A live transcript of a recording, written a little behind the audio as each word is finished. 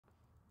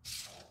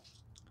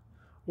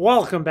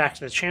Welcome back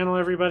to the channel,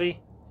 everybody.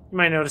 You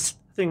might notice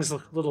things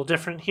look a little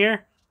different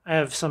here. I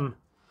have some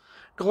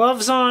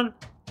gloves on,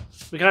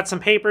 we got some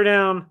paper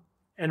down,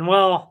 and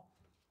well,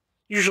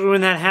 usually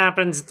when that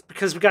happens, it's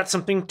because we got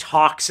something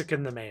toxic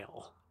in the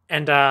mail.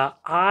 And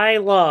I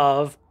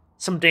love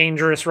some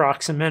dangerous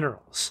rocks and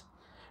minerals.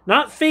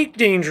 Not fake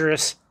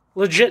dangerous,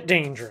 legit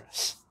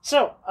dangerous.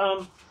 So,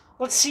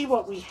 let's see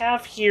what we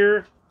have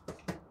here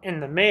in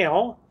the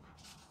mail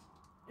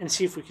and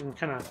see if we can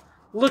kind of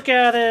look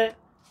at it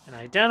and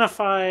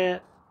identify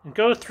it and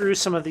go through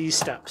some of these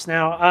steps.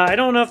 Now, I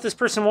don't know if this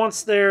person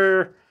wants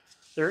their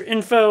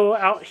info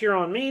out here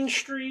on Main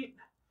Street.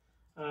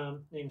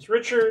 Name's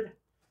Richard.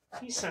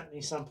 He sent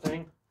me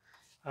something.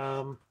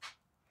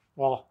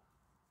 Well,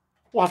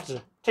 we'll have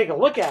to take a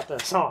look at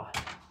this, huh?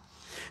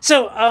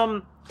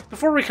 So,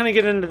 before we kind of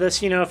get into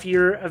this, you know, if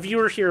you're a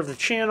viewer here of the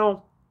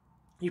channel,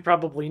 you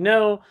probably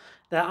know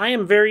that I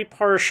am very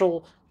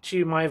partial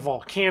to my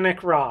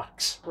volcanic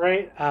rocks,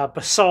 right?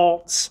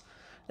 Basalts,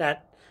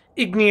 that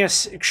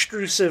igneous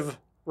extrusive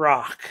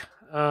rock.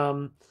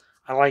 I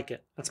like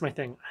it. That's my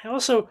thing. I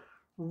also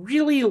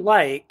really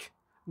like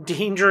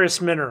dangerous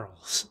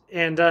minerals.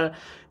 And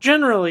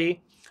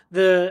generally,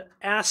 the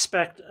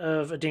aspect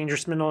of a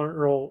dangerous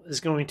mineral is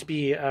going to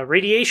be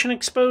radiation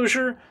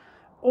exposure,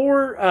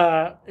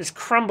 or is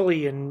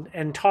crumbly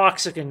and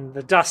toxic and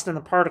the dust and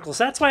the particles.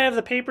 That's why I have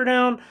the paper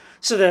down,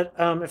 so that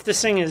if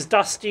this thing is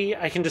dusty,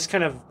 I can just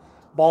kind of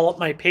ball up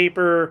my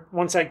paper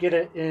once I get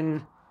it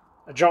in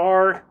a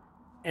jar,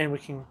 and we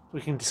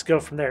can just go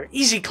from there.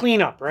 Easy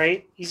cleanup,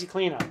 right? Easy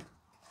cleanup.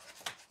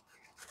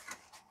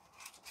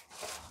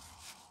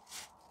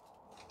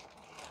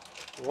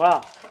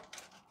 Wow.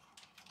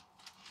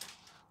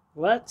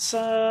 Let's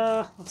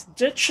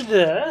ditch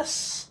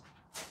this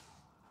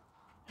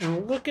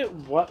and look at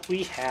what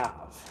we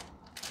have.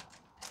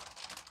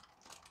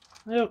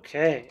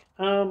 Okay.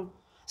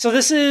 So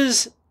this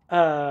is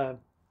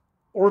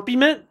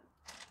Orpiment.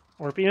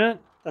 Orpiment.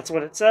 That's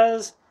what it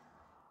says.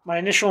 My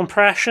initial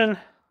impression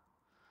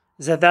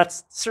is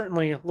that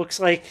certainly looks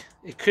like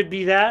it could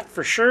be that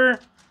for sure.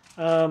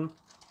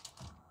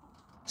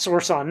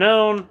 Source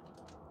unknown.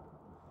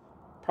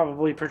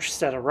 Probably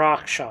purchased at a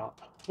rock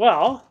shop.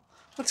 Well,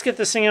 let's get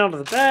this thing out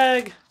of the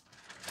bag.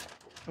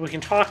 And we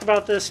can talk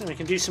about this, and we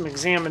can do some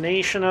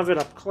examination of it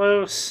up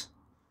close.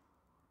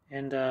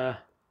 And,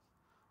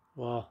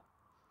 well,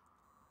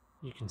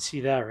 you can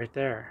see that right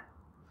there.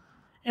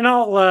 And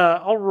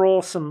I'll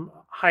roll some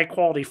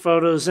high-quality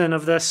photos in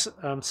of this,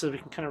 so we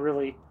can kind of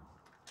really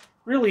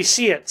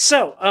see it.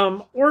 So,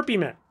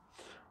 Orpiment.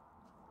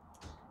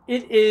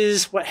 It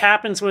is what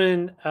happens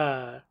when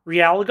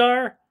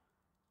realgar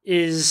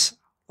is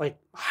like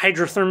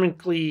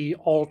hydrothermically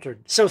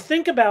altered. So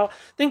think about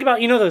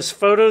you know those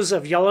photos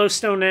of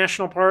Yellowstone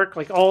National Park,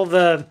 like all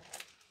the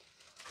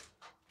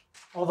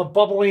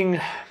bubbling,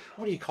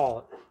 what do you call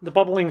it? The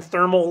bubbling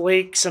thermal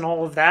lakes and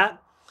all of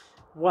that.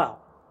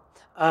 Well,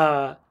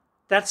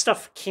 that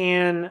stuff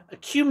can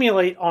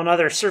accumulate on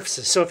other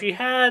surfaces. So if you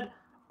had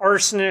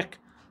arsenic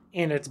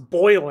and it's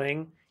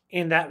boiling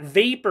and that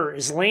vapor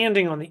is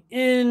landing on the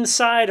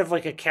inside of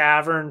like a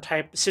cavern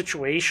type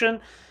situation,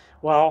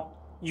 well,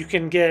 you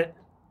can get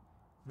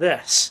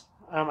this.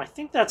 I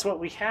think that's what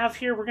we have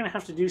here. We're going to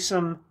have to do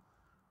some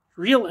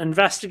real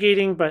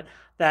investigating, but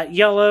that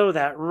yellow,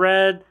 that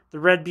red, the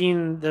red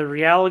being the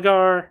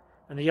realgar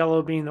and the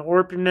yellow being the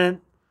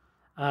orpiment.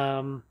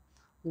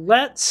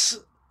 Let's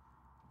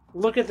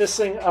look at this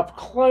thing up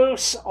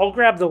close. I'll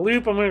grab the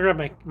loop. I'm going to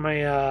grab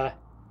my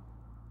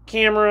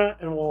camera,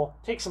 and we'll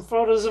take some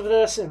photos of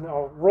this, and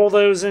I'll roll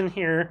those in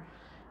here.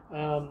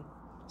 You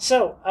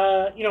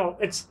know,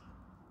 it's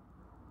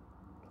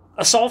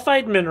a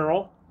sulfide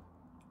mineral.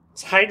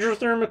 It's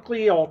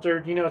hydrothermically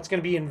altered. You know, it's going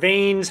to be in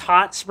veins,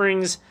 hot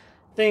springs,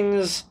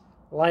 things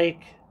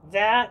like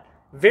that.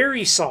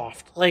 Very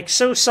soft. Like,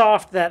 so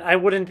soft that I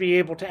wouldn't be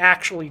able to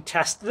actually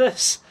test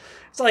this.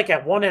 It's like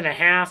at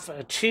 1.5,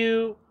 a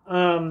 2.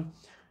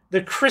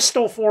 The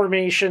crystal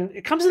formation,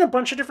 it comes in a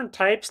bunch of different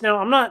types. Now,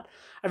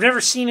 I've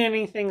never seen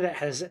anything that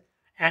has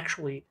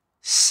actually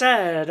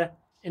said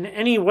in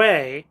any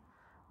way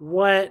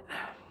what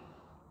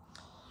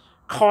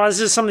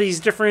causes some of these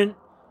different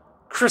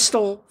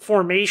crystal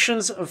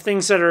formations of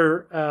things that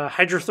are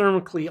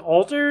hydrothermically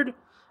altered.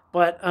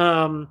 But,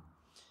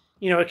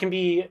 you know, it can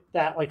be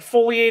that like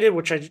foliated,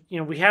 which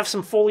we have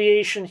some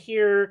foliation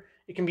here.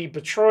 It can be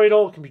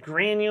botryoidal, it can be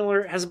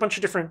granular. It has a bunch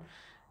of different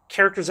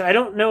characters. I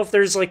don't know if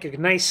there's like a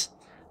nice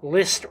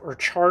list or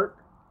chart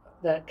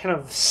that kind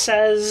of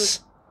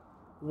says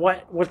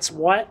what's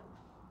what.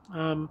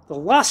 The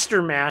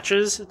luster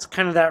matches. It's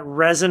kind of that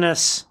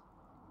resinous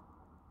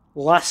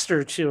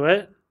luster to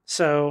it.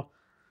 So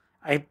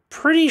I'm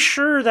pretty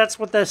sure that's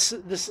what this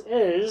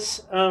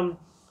is. You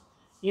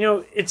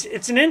know,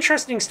 it's an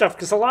interesting stuff,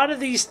 because a lot of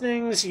these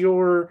things,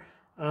 your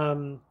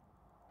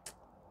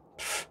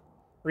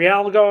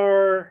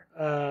realgar,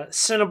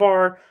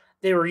 cinnabar,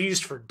 they were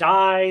used for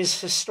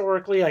dyes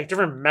historically, like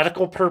different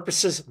medical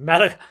purposes.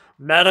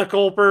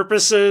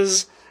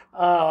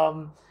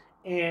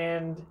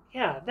 And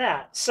yeah,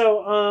 that.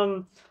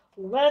 So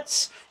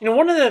let's,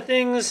 one of the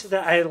things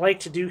that I like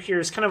to do here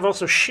is kind of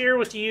also share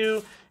with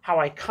you how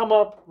I come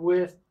up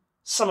with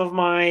some of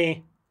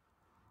my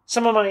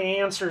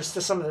answers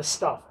to some of this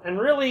stuff. And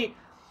really,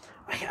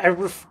 I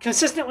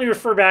consistently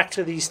refer back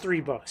to these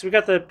 3 books. We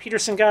got the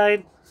Peterson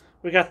Guide,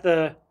 we got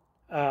the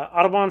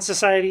Audubon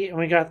Society, and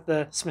we got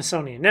the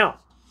Smithsonian. Now,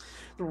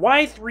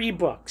 why 3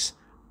 books?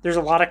 There's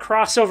a lot of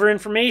crossover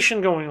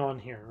information going on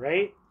here,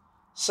 right?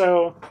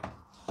 So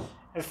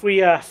if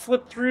we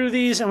flip through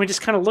these and we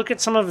just kind of look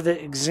at some of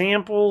the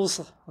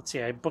examples. Let's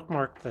see, I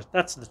bookmarked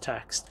that's the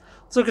text.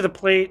 Let's look at the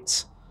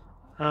plates.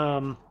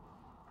 Here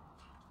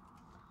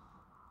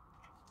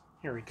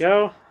we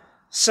go.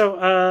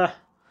 So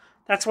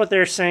that's what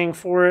they're saying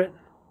for it.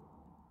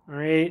 All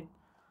right.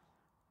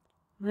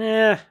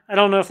 I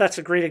don't know if that's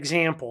a great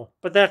example,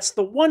 but that's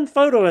the one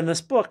photo in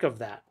this book of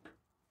that.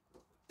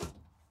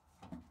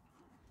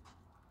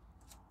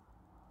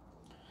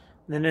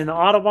 And then in the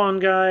Audubon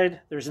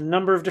Guide, there's a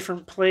number of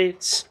different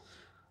plates.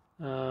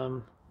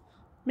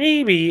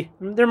 Maybe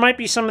there might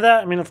be some of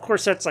that. I mean, of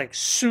course, that's like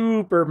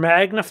super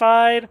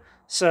magnified,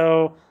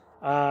 so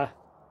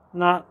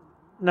not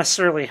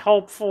necessarily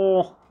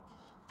helpful.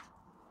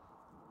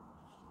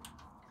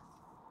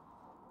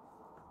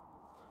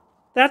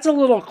 That's a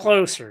little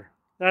closer.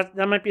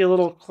 That might be a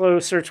little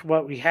closer to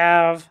what we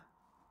have.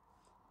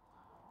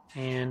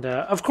 And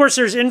of course,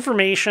 there's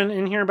information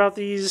in here about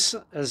these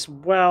as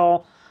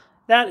well.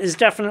 That is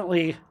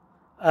definitely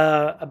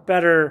a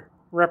better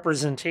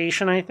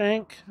representation, I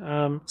think.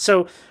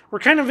 So we're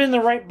kind of in the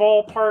right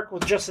ballpark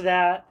with just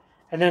that.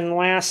 And then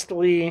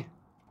lastly,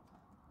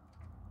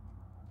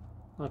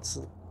 let's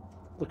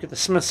look at the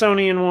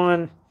Smithsonian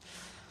one.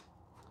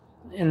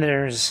 And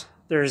there's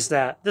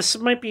that. This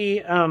might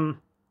be,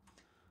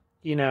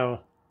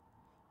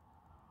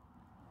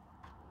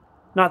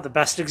 not the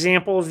best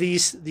example of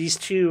these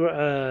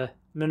 2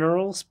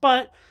 minerals,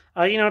 but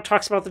it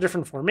talks about the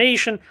different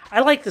formation. I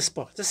like this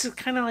book. This is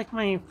kind of like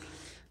my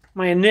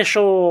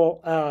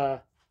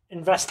initial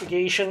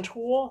investigation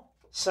tool.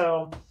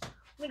 So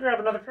let me grab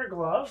another pair of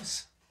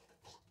gloves.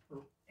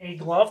 A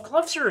glove.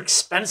 Gloves are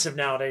expensive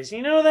nowadays.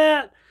 You know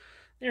that?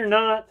 They're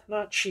not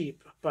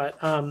cheap. But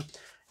I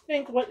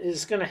think what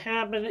is going to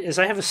happen is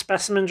I have a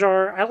specimen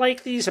jar. I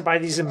like these. I buy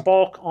these in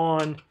bulk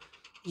on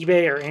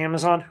eBay or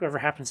Amazon, whoever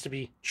happens to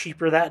be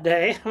cheaper that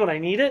day when I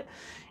need it.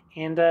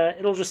 And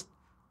it'll just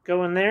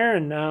go in there,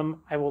 and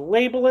I will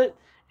label it,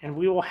 and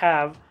we will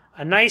have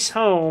a nice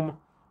home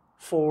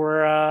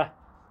for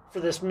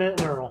this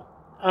mineral.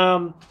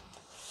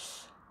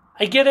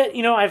 I get it.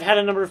 I've had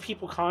a number of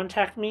people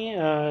contact me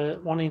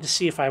wanting to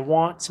see if I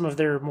want some of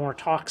their more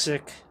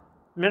toxic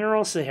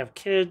minerals. They have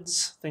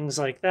kids, things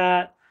like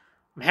that.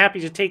 I'm happy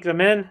to take them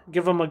in,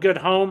 give them a good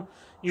home.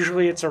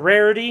 Usually it's a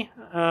rarity,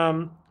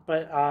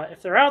 but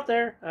if they're out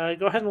there,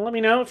 go ahead and let me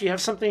know if you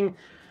have something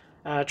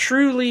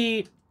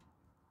truly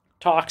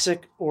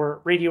toxic or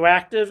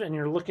radioactive and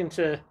you're looking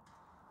to,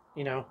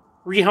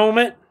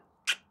 rehome it.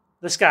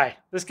 This guy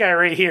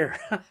right here.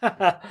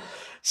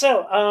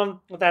 So,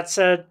 with that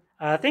said,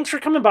 thanks for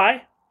coming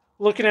by,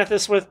 looking at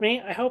this with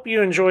me. I hope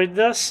you enjoyed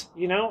this.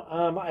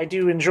 I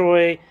do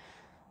enjoy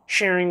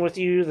sharing with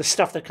you the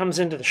stuff that comes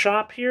into the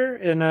shop here,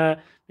 and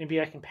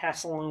maybe I can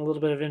pass along a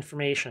little bit of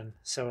information.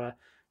 So,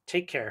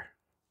 take care.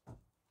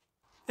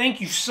 Thank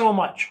you so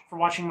much for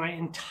watching my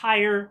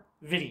entire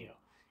video.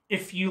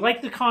 If you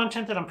like the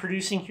content that I'm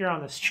producing here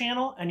on this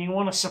channel and you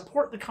want to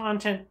support the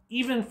content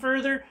even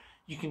further,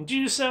 you can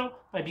do so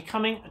by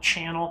becoming a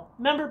channel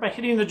member by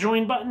hitting the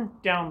join button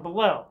down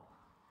below.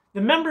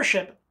 The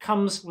membership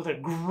comes with a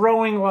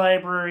growing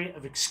library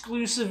of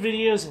exclusive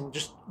videos and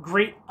just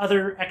great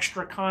other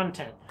extra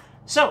content.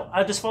 So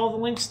just follow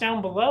the links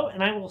down below,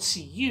 and I will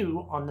see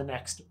you on the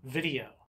next video.